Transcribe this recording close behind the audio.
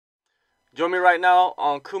Join me right now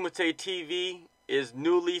on Kumite TV is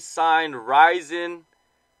newly signed Ryzen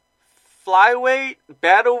flyweight,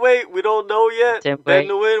 bantamweight. We don't know yet. Ten Ben weight,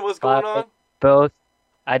 Nguyen, what's going 5 weight, on? both.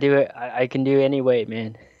 I do it. I can do any weight,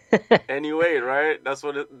 man. That's Any weight, right? That's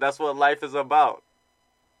what life is about.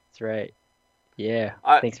 right. Yeah.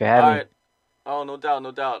 All right, Thanks for all having me. right. Oh, no doubt,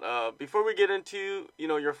 no doubt. Before we get into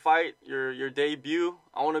your fight, your debut,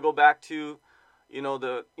 I want to go back to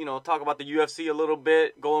the talk about the UFC a little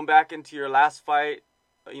bit. Going back into your last fight,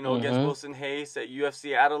 against hmm Wilson Hayes at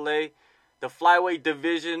UFC Adelaide, the flyweight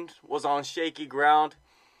division was on shaky ground.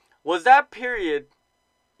 Was that period,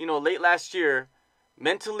 late last year,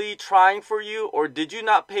 mentally trying for you, or did you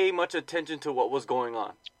not pay much attention to what was going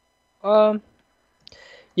on? Um,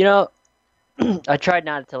 you know, I tried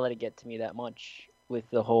not to let it get to me that much with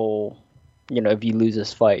the whole, if you lose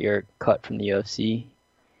this fight, you're cut from the UFC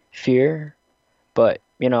fear. But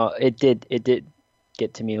it did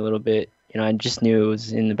get to me a little bit. I just knew it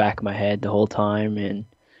was in the back of my head the whole time, and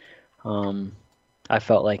um, I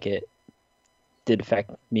felt like it did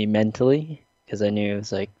affect me mentally because I knew it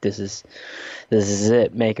was like this is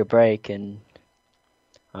it, make or break, and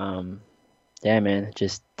um, yeah, man, it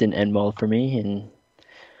just didn't end well for me, and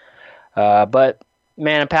but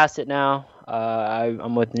man, I'm past it now.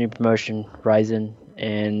 I'm with the new promotion, Ryzen,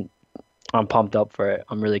 and I'm pumped up for it.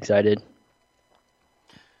 I'm really excited.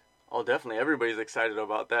 Oh, definitely. Everybody's excited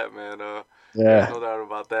about that, man. There's Yeah. no doubt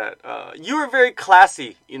about that. You were very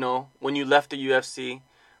classy, when you left the UFC.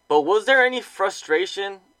 But was there any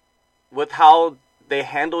frustration with how they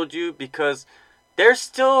handled you? Because there's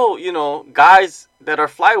still, guys that are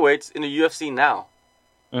flyweights in the UFC now.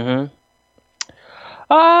 Mhm.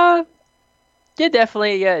 Uh, yeah,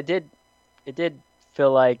 definitely. Yeah, it did. It did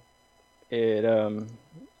feel like it.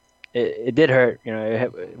 It did hurt.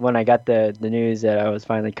 When I got the news that I was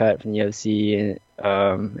finally cut from the UFC,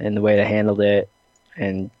 and the way they handled it,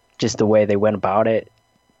 and just the way they went about it,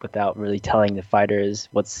 without really telling the fighters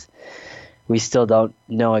what's. We still don't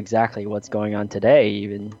know exactly what's going on today,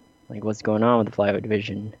 even like what's going on with the flyweight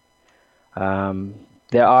division. Um,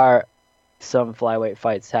 there are some flyweight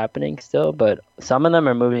fights happening still, but some of them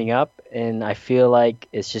are moving up, and I feel like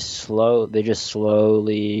it's just slow. They're just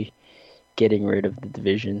slowly getting rid of the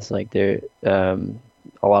divisions. Like a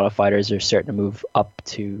lot of fighters are starting to move up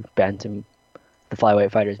to bantam. The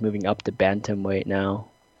flyweight fighters moving up to bantamweight now,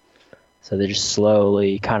 so they're just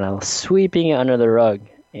slowly kind of sweeping it under the rug.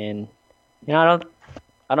 And I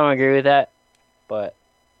don't agree with that, but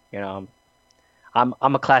you know, I'm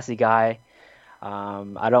a classy guy.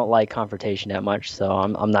 I don't like confrontation that much, so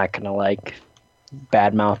I'm not gonna like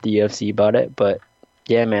badmouth the UFC about it. But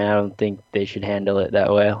yeah, man, I don't think they should handle it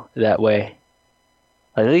that way. That way,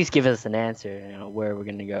 at least give us an answer. Where we're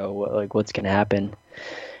gonna go, what's gonna happen,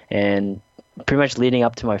 and pretty much leading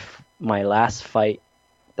up to my last fight,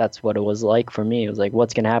 that's what it was like for me. It was like,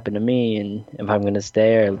 what's gonna happen to me, and if I'm gonna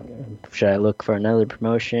stay, or should I look for another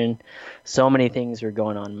promotion? So many things were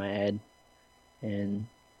going on in my head, and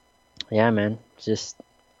yeah, man, just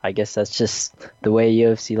I guess that's just the way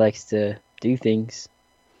UFC likes to do things.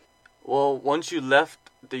 Well, once you left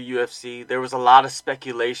the UFC, there was a lot of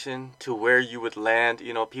speculation to where you would land.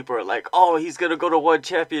 People are like, "Oh, he's gonna go to one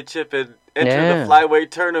championship and enter the Yeah. flyweight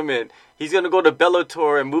tournament. He's gonna go to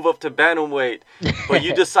Bellator and move up to bantamweight." But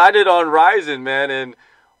you decided on Ryzen, man. And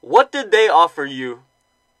what did they offer you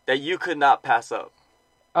that you could not pass up?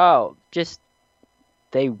 Oh, just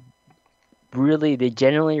they they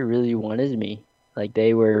genuinely really wanted me. Like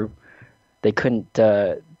they couldn't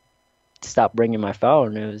stop ringing my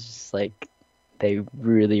phone. It was just like they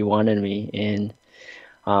really wanted me, and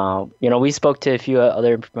we spoke to a few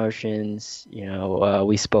other promotions.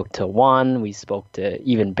 We spoke to one, we spoke to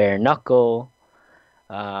even Bare Knuckle.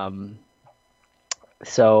 Um,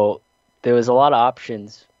 so there was a lot of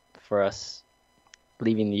options for us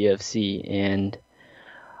leaving the UFC, and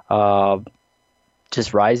uh,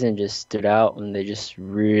 just Ryzen just stood out, and they just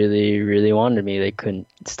really, really wanted me. They couldn't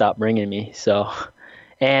stop ringing me. So,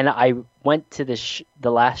 and I went to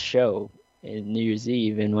the last show in New Year's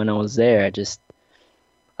Eve, and when I was there,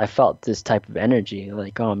 I felt this type of energy,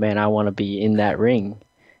 like, oh man, I want to be in that ring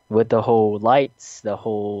with the whole lights, the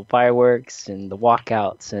whole fireworks, and the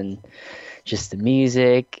walkouts, and just the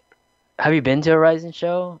music. Have you been to a Ryzen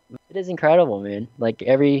show? It is incredible, man. Like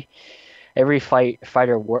every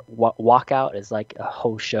fighter walkout is like a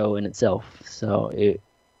whole show in itself. So it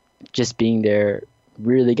just being there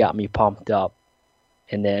really got me pumped up.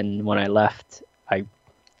 And then when I left, I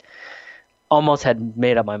almost had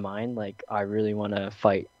made up my mind. Like I really want to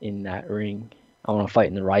fight in that ring. I want to fight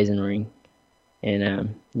in the Ryzen ring.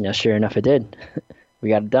 And sure enough, it did. We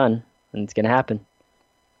got it done, and it's gonna happen.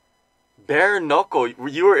 Bare knuckle.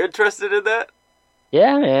 You were interested in that?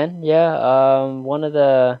 Yeah, man. Yeah.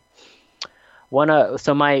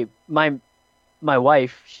 So my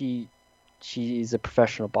wife, she's a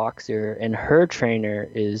professional boxer, and her trainer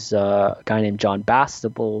is a guy named John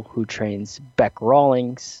Bastable who trains Beck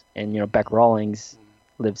Rawlings, and Beck Rawlings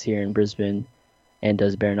lives here in Brisbane and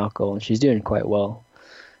does bare knuckle, and she's doing quite well.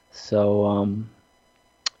 So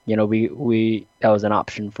we that was an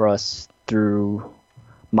option for us through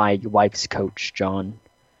my wife's coach, John,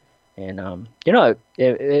 and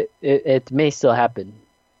it may still happen.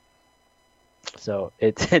 So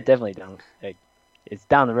it's definitely down. Like, it's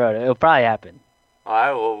down the road. It'll probably happen.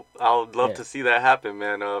 I would love Yeah. to see that happen,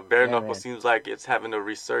 man. Bare Yeah, knuckle man. seems like it's having a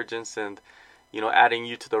resurgence, and adding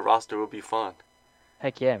you to the roster will be fun.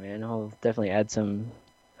 Heck yeah, man. I'll definitely add some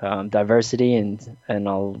diversity and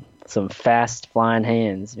some fast flying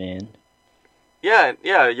hands, man. Yeah,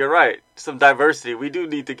 yeah, you're right. Some diversity. We do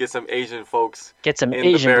need to get some Asian folks Get some in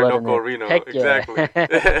the Asian bare blood in knuckle there. arena. Heck yeah. Exactly.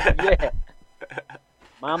 Yeah,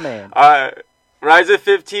 my man. All right. Rise at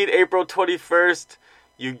 15, April 21st.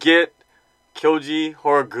 You get Kyoji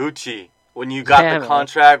Horiguchi. When you got Yeah, the man.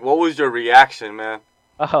 contract, what was your reaction, man?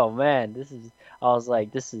 Oh man, I was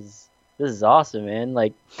like, this is awesome, man.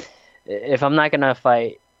 Like, if I'm not gonna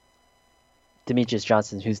fight Demetrius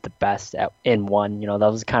Johnson, who's the best in one, that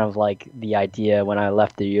was kind of like the idea when I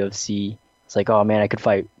left the UFC. It's like, oh man, I could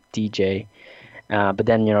fight DJ, but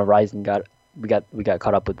then Ryzen we got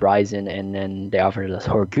caught up with Ryzen, and then they offered us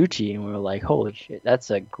Horiguchi, and we were like, holy shit,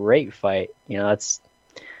 that's a great fight. That's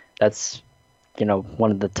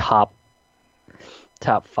one of the top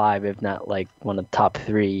five, if not like one of the top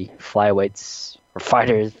three flyweights or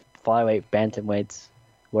fighters, flyweight, bantamweights,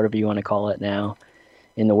 whatever you want to call it now,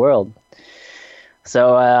 in the world.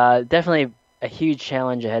 So definitely a huge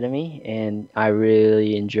challenge ahead of me, and I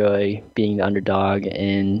really enjoy being the underdog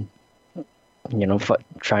and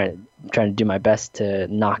trying to do my best to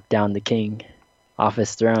knock down the king off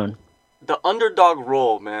his throne. The underdog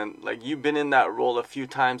role, man. Like, you've been in that role a few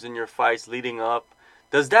times in your fights leading up.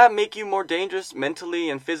 Does that make you more dangerous mentally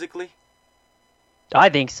and physically? I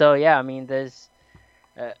think so. Yeah, I mean, there's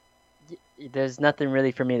nothing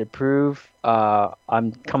really for me to prove.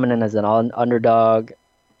 I'm coming in as an underdog,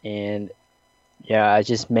 and yeah, it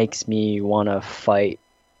just makes me want to fight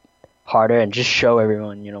harder and just show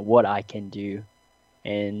everyone, what I can do.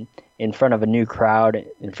 And in front of a new crowd,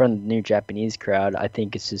 in front of the new Japanese crowd, I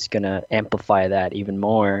think it's just gonna amplify that even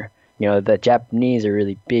more. The Japanese are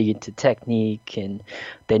really big into technique, and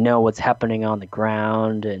they know what's happening on the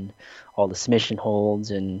ground and all the submission holds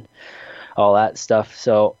and all that stuff.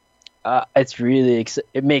 So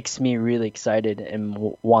it makes me really excited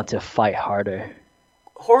and want to fight harder.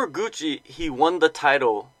 Horiguchi, he won the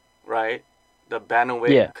title, right? The bantamweight,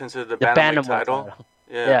 Yeah, considered the the bantamweight bantamweight title. title.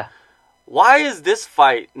 Yeah. Yeah. Why is this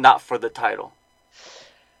fight not for the title?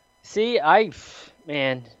 See,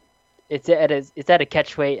 man, it's at a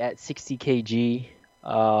catch weight at 60 kg.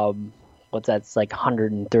 What's that? It's like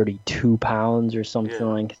 132 pounds or something Yeah.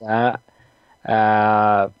 like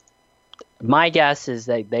that. My guess is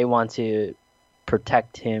that they want to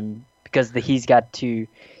protect him because he's got to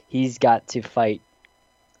fight.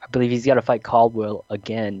 I believe he's got to fight Caldwell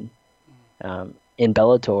again in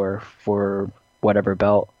Bellator for whatever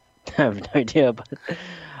belt. I have no idea, but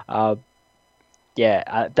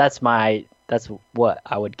that's what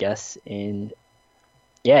I would guess. In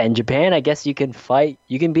Japan, I guess you can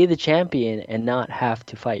be the champion and not have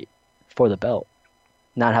to fight for the belt,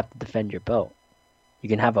 not have to defend your belt. You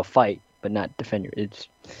can have a fight but not defend your.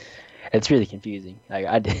 It's really confusing.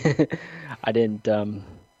 I didn't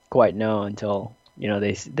quite know until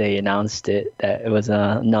they announced it that it was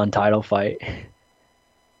a non-title fight.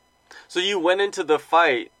 So you went into the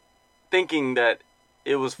fight thinking that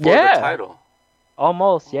it was for Yeah. the title.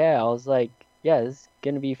 Almost, yeah. I was like, yeah, it's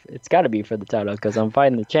got to be for the title because I'm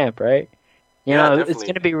fighting the champ, right? Yeah, It's definitely.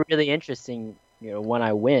 gonna be really interesting. When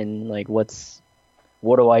I win, like, what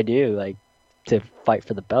do I do, like, to fight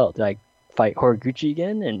for the belt? Do I fight Horiguchi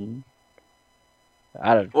again? And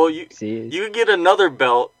I don't Well, you see. could get another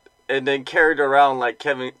belt and then carry it around like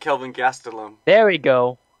Kelvin Gastelum. There we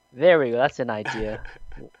go. That's an idea.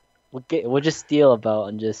 We'll just steal a belt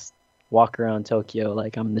and just walk around Tokyo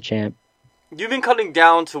like I'm the champ. You've been cutting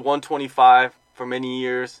down to 125 for many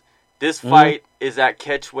years. This Mm-hmm. fight is at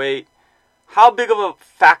catch weight. How big of a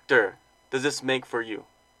factor does this make for you?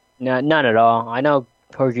 No, none at all. I know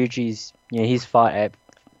Horiguchi's. He's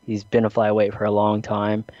been a flyweight for a long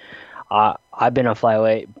time. I've been a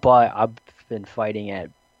flyweight, but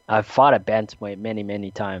I've fought at bantamweight many,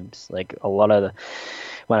 many times. Like when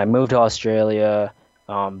I moved to Australia,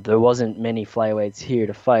 there wasn't many flyweights here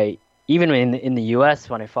to fight. even in the U.S.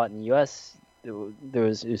 when I fought in the U.S., it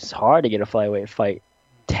was hard to get a flyweight fight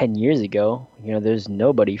 10 years ago. You know, there's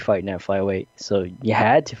nobody fighting at flyweight, so you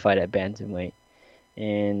had to fight at bantamweight.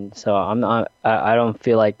 And so I'm not. I don't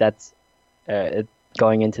feel like that's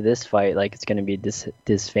going into this fight like it's going to be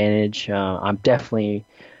disadvantage. I'm definitely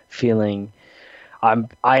feeling.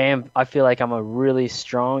 I feel like I'm a really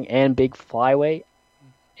strong and big flyweight,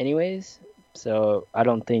 anyways. So I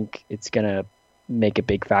don't think it's gonna make a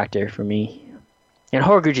big factor for me. And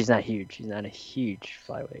Horiguchi's not huge. He's not a huge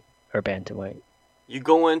flyweight or bantamweight. You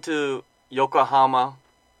go into Yokohama,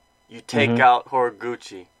 you take Mm-hmm. out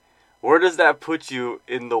Horiguchi. Where does that put you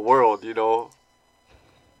in the world? You know,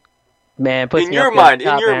 Man, puts in me your up there at mind, the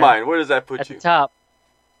top, in your man. mind, where does that put At you? the top.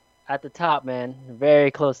 At the top, man.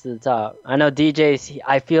 Very close to the top. I know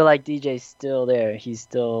I feel like DJ's still there. He's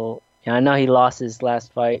still. I know he lost his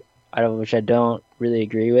last fight. Which I don't really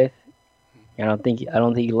agree with. I don't think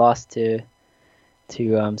he lost to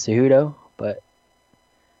Cejudo, but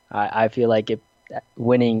I feel like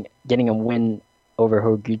getting a win over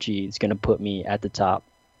Horiguchi is gonna put me at the top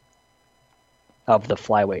of the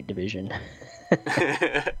flyweight division.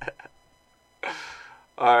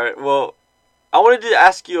 All right. Well, I wanted to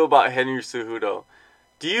ask you about Henry Cejudo.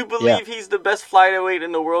 Do you Yeah, believe he's the best flyweight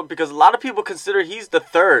in the world? Because a lot of people consider he's the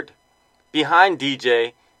third, behind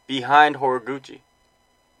DJ, behind Horiguchi.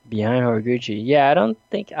 behind Horiguchi. Yeah, I don't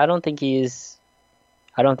think he is.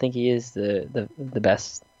 I don't think he is the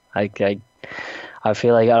best. I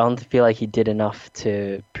feel like I don't feel like he did enough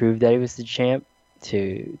to prove that he was the champ.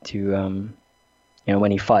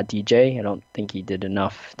 When he fought DJ, I don't think he did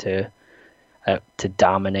enough to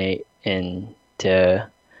dominate and to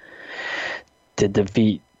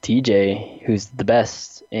defeat TJ, who's the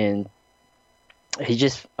best. And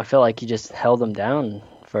I feel like he just held him down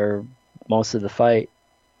for most of the fight.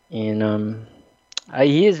 And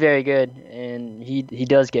he is very good, and he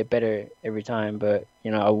does get better every time. But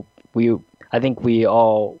I think we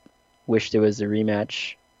all wish there was a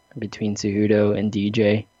rematch between Cejudo and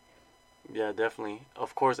DJ. Yeah, definitely.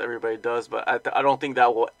 Of course, everybody does, but I don't think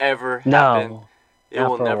that will ever happen. No, It not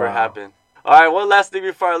will for a never while. happen. All right, one last thing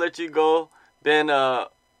before I let you go, Ben.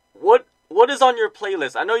 What is on your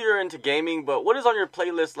playlist? I know you're into gaming, but what is on your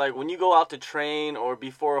playlist like when you go out to train or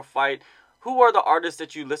before a fight? Who are the artists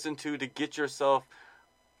that you listen to get yourself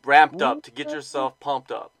ramped up, to get yourself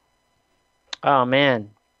pumped up? Oh man,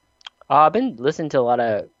 I've been listening to a lot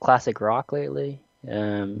of classic rock lately.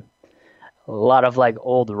 A lot of like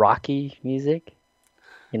old Rocky music.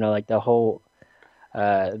 Like the whole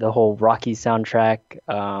Rocky soundtrack.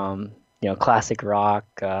 Classic rock.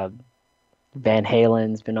 Van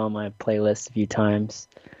Halen's been on my playlist a few times.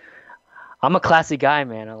 I'm a classic guy,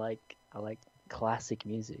 man. I like classic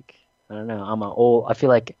music. I don't know. I feel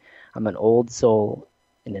like I'm an old soul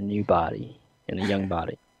in a new body, in a young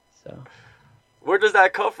body. So Where does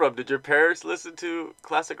that come from? Did your parents listen to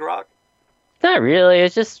classic rock? not really.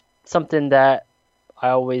 It's just something that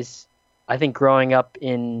I think growing up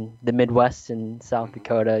in the Midwest in South Mhm.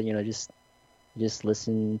 Dakota, just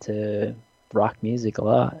listen to rock music a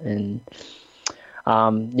lot. And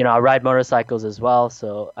I ride motorcycles as well,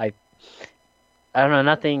 so I don't know,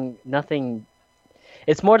 nothing.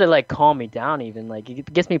 It's more to like calm me down, even like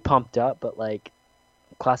it gets me pumped up, but like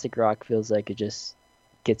classic rock feels like it just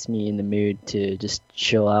gets me in the mood to just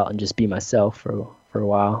chill out and just be myself for a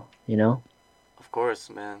while, you know? Of course,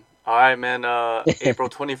 man. All right, man. April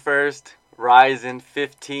 21st, Rise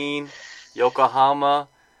 15, Yokohama.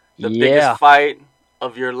 The biggest Yeah, fight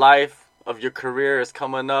of your life, of your career is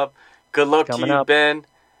coming up. Good luck to coming you, up. Ben.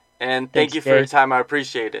 And thank Thanks, you for your Jay. time. I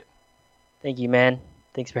appreciate it. Thank you, man.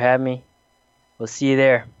 Thanks for having me. We'll see you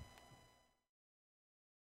there.